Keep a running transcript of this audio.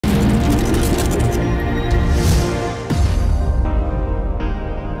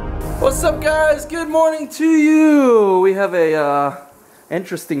What's up, guys? Good morning to you. We have a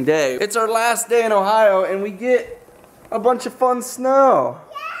interesting day. It's our last day in Ohio and we get a bunch of fun snow.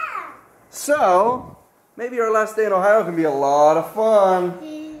 Yeah. So, maybe our last day in Ohio can be a lot of fun.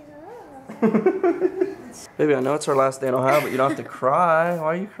 Baby, I know it's our last day in Ohio, but you don't have to cry. Why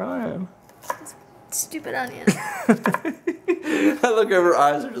are you crying? Stupid onion. I look over, her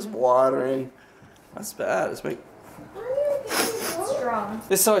eyes are just watering. That's bad. It's Strong.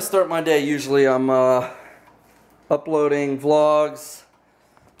 This is how I start my day. Usually I'm uploading vlogs,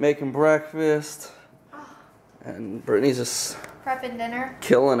 making breakfast, and Brittany's just prepping dinner.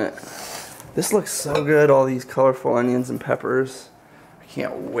 Killing it. This looks so good, all these colorful onions and peppers. I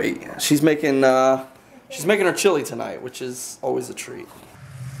can't wait. She's making her chili tonight, which is always a treat.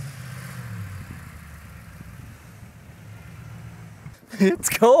 It's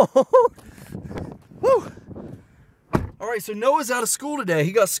cold. Woo. Alright, so Noah's out of school today.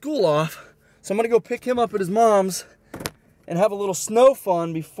 He got school off. So I'm going to go pick him up at his mom's and have a little snow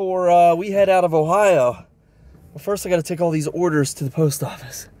fun before we head out of Ohio. But first I got to take all these orders to the post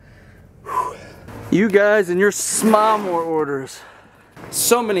office. Whew. You guys and your small more orders.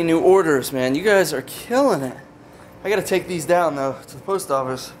 So many new orders, man. You guys are killing it. I got to take these down though to the post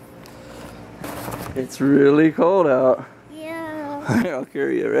office. It's really cold out. Yeah. I'll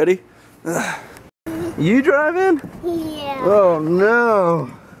carry you. Ready? Ugh. You driving? Yeah. Oh no.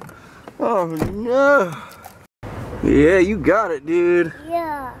 Oh no. Yeah, you got it, dude.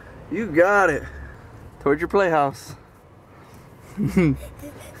 Yeah. You got it. Toward your playhouse. You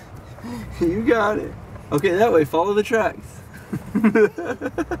got it. Okay, that way. Follow the tracks.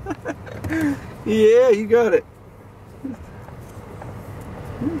 Yeah, you got it.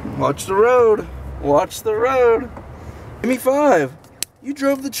 Watch the road. Watch the road. Give me 5. You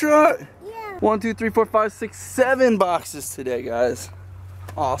drove the truck. 1, 2, 3, 4, 5, 6, 7 boxes today, guys.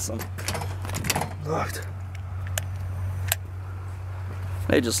 Awesome. Looked.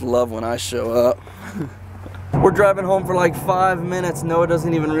 They just love when I show up. We're driving home for like 5 minutes. Noah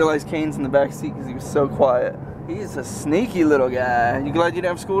doesn't even realize Kane's in the back seat because he was so quiet. He's a sneaky little guy. You glad you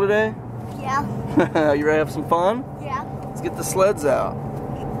didn't have school today? Yeah. You ready to have some fun? Yeah. Let's get the sleds out.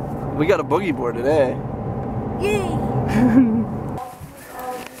 We got a boogie board today. Yay.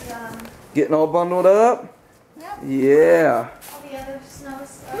 Getting all bundled up? Yep. Yeah. All the other snow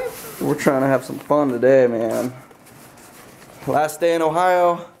stuff. We're trying to have some fun today, man. Last day in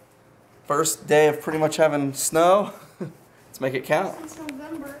Ohio. First day of pretty much having snow. Let's make it count. Since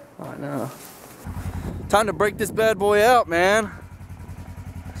November. I know. Time to break this bad boy out, man.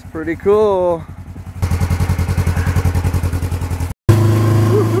 It's pretty cool.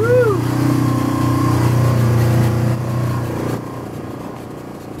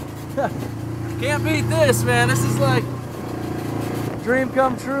 Can't beat this, man. This is like a dream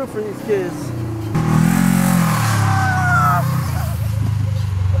come true for these kids.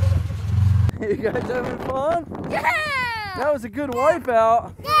 You guys having fun? Yeah. That was a good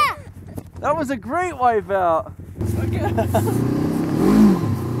wipeout. Yeah. That was a great wipeout. Look at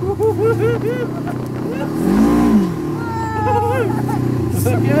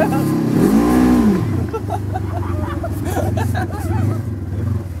Look at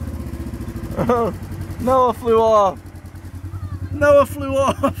Oh, Noah flew off. Noah flew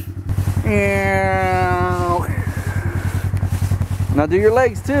off. Now do your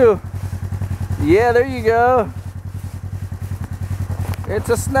legs too. Yeah, there you go. It's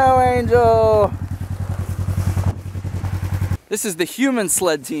a snow angel. This is the human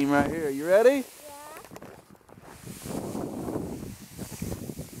sled team right here. You ready?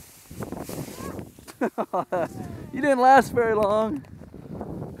 Yeah. You didn't last very long.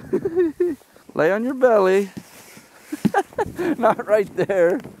 Lay on your belly. Not right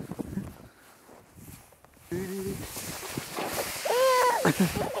there.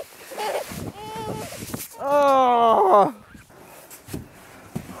 Oh!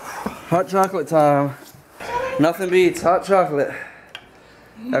 Hot chocolate time. Nothing beats hot chocolate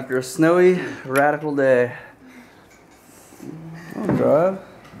after a snowy, radical day. I'll drive.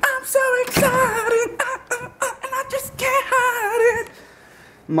 I'm so excited, and I just can't hide it.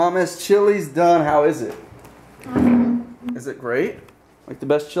 Mama's chili's done. How is it? Is it great? Like the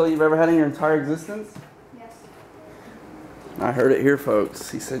best chili you've ever had in your entire existence? Yes. I heard it here, folks.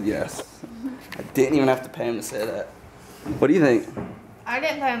 He said yes. I didn't even have to pay him to say that. What do you think? I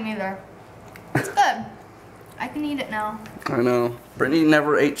didn't pay him either. It's good. I can eat it now. I know. Brittany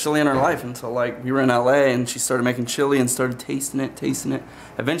never ate chili in her life until like we were in LA and she started making chili and started tasting it.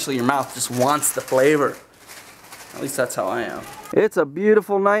 Eventually your mouth just wants the flavor. At least that's how I am. It's a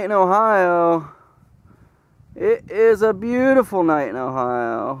beautiful night in Ohio. It is a beautiful night in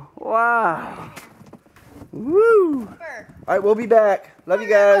Ohio. Wow. Woo. Alright, we'll be back. Love you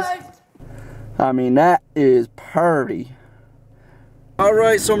guys. I mean, that is purty.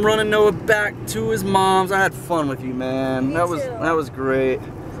 Alright, so I'm running Noah back to his mom's. I had fun with you, man. That was great. It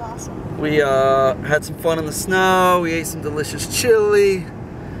was awesome. We had some fun in the snow. We ate some delicious chili.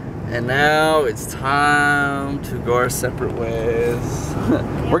 And now it's time to go our separate ways.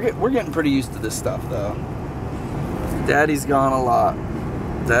 We're getting pretty used to this stuff, though. Daddy's gone a lot.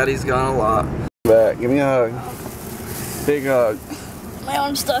 Daddy's gone a lot. Back, give me a hug. Big hug. My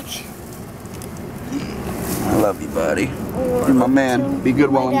arm's stuck. I love you, buddy. You're my man. Be good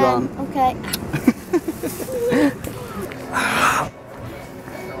while I'm gone. Okay.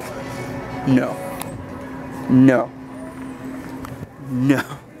 No. No. No.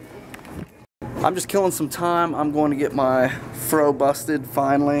 I'm just killing some time. I'm going to get my fro busted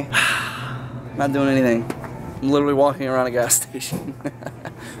finally. Not doing anything. I'm literally walking around a gas station.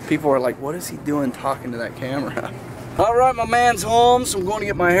 People are like, what is he doing talking to that camera? Alright, my man's home, so I'm going to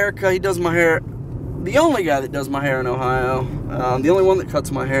get my hair cut. He does my hair. The only guy that does my hair in Ohio. The only one that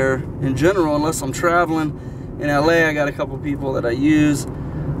cuts my hair in general, unless I'm traveling. In LA, I got a couple people that I use.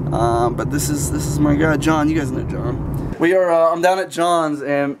 But this is my guy, John. You guys know John. I'm down at John's,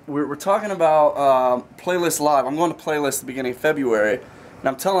 and we're talking about Playlist Live. I'm going to Playlist at the beginning of February, and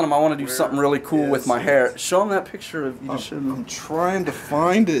I'm telling him I want to do something really cool with my hair. Show him that picture of you. I'm trying to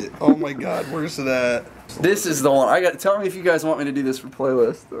find it. Oh my God, where's it at? This is the one. Tell me if you guys want me to do this for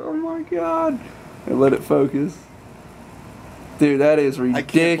Playlist. Oh my God. And let it focus. Dude, that is ridiculous. I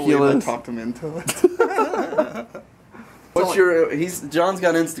can't believe I talked him into it. John's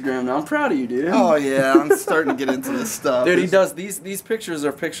got Instagram now. I'm proud of you, dude. Oh yeah, I'm starting to get into this stuff. Dude, he does these pictures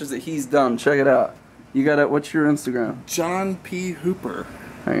are pictures that he's done. Check it out. You got it. What's your Instagram? John P. Hooper.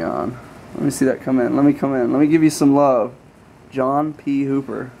 Hang on. Let me see that come in. Let me come in. Let me give you some love. John P.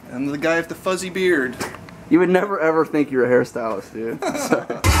 Hooper. And the guy with the fuzzy beard. You would never ever think you're a hairstylist, dude.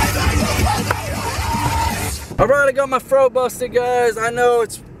 Alright, I got my fro busted, guys. I know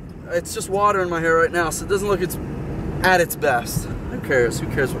it's just water in my hair right now, so it doesn't look at its best. Who cares? Who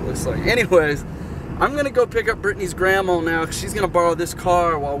cares what it looks like? Anyways, I'm gonna go pick up Brittany's grandma now because she's gonna borrow this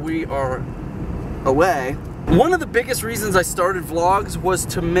car while we are away. One of the biggest reasons I started vlogs was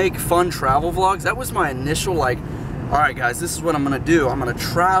to make fun travel vlogs. That was my initial like, alright guys, this is what I'm gonna do. I'm gonna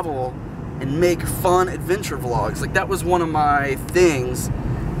travel and make fun adventure vlogs. Like that was one of my things.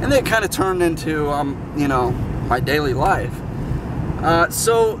 And then it kind of turned into, you know, my daily life.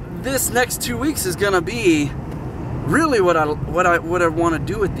 So this next 2 weeks is gonna be really what I want to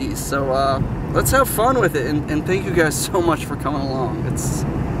do with these. So let's have fun with it, and thank you guys so much for coming along. It's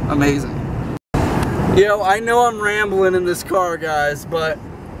amazing. Yo, I know I'm rambling in this car, guys, but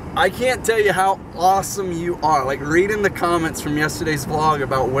I can't tell you how awesome you are. Like reading the comments from yesterday's vlog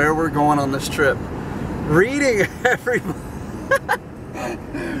about where we're going on this trip, reading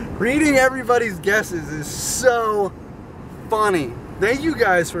everybody's guesses is so funny. Thank you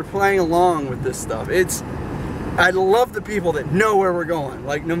guys for playing along with this stuff. I love the people that know where we're going,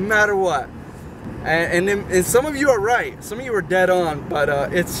 like no matter what. And some of you are right, some of you are dead on,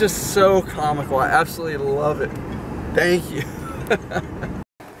 but it's just so comical. I absolutely love it. Thank you.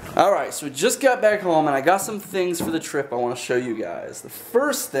 Alright, so we just got back home and I got some things for the trip I want to show you guys. The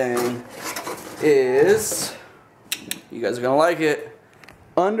first thing is, you guys are gonna like it,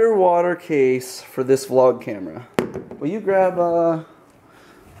 underwater case for this vlog camera. Will you grab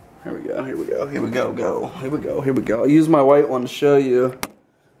here we go, here we go, here we go, here we go, here we go. I'll use my white one to show you.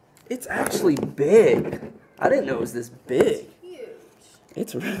 It's actually big. I didn't know it was this big. Huge.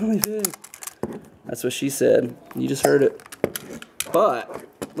 It's really big. That's what she said. You just heard it. But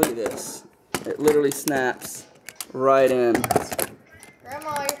look at this. It literally snaps right in.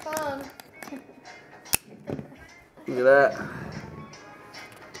 Grandma, your phone. Look at that.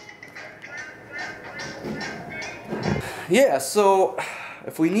 Yeah, so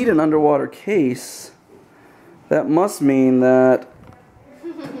if we need an underwater case, that must mean that...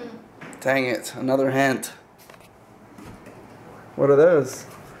 Dang it, another hint. What are those?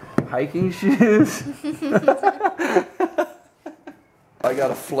 Hiking shoes? I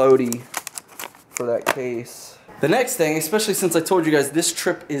got a floaty for that case. The next thing, especially since I told you guys this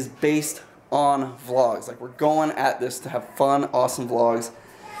trip is based on vlogs. Like we're going at this to have fun, awesome vlogs.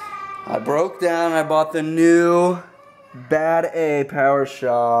 I broke down and I bought the new Bad A Power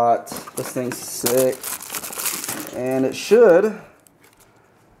Shot. This thing's sick. And it should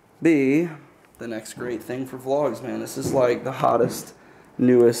be the next great thing for vlogs, man. This is like the hottest,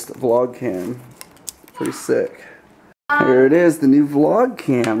 newest vlog cam. Pretty sick. Here it is, the new vlog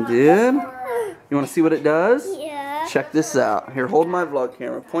cam, dude. You want to see what it does? Yeah. Check this out. Here, hold my vlog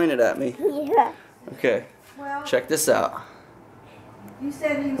camera. Point it at me. Yeah. Okay. Check this out. You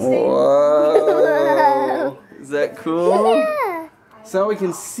said you stayed. Whoa. Is that cool? Yeah. So we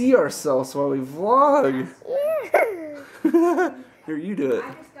can see ourselves while we vlog. Yeah. Here, you do it.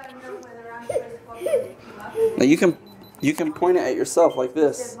 I just gotta know whether I'm supposed to walk and pick you up. Now you can point it at yourself like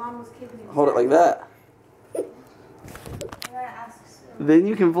this. Mom was kicking you. Hold it like that. Then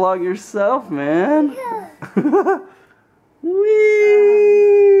you can vlog yourself, man. Whee!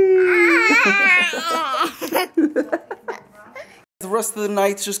 The rest of the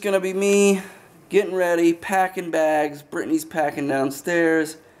night's just gonna be me getting ready, packing bags. Brittany's packing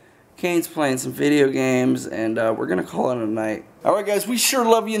downstairs. Kane's playing some video games, and we're gonna call it a night. Alright guys, we sure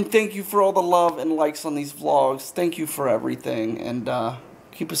love you and thank you for all the love and likes on these vlogs. Thank you for everything, and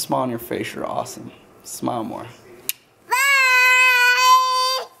keep a smile on your face. You're awesome. Smile more.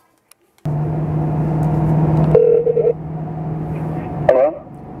 Hello?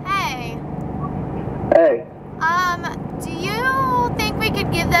 Hey, Hey. do you think we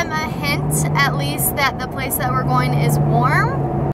could give them a hint, at least, that the place that we're going is warm?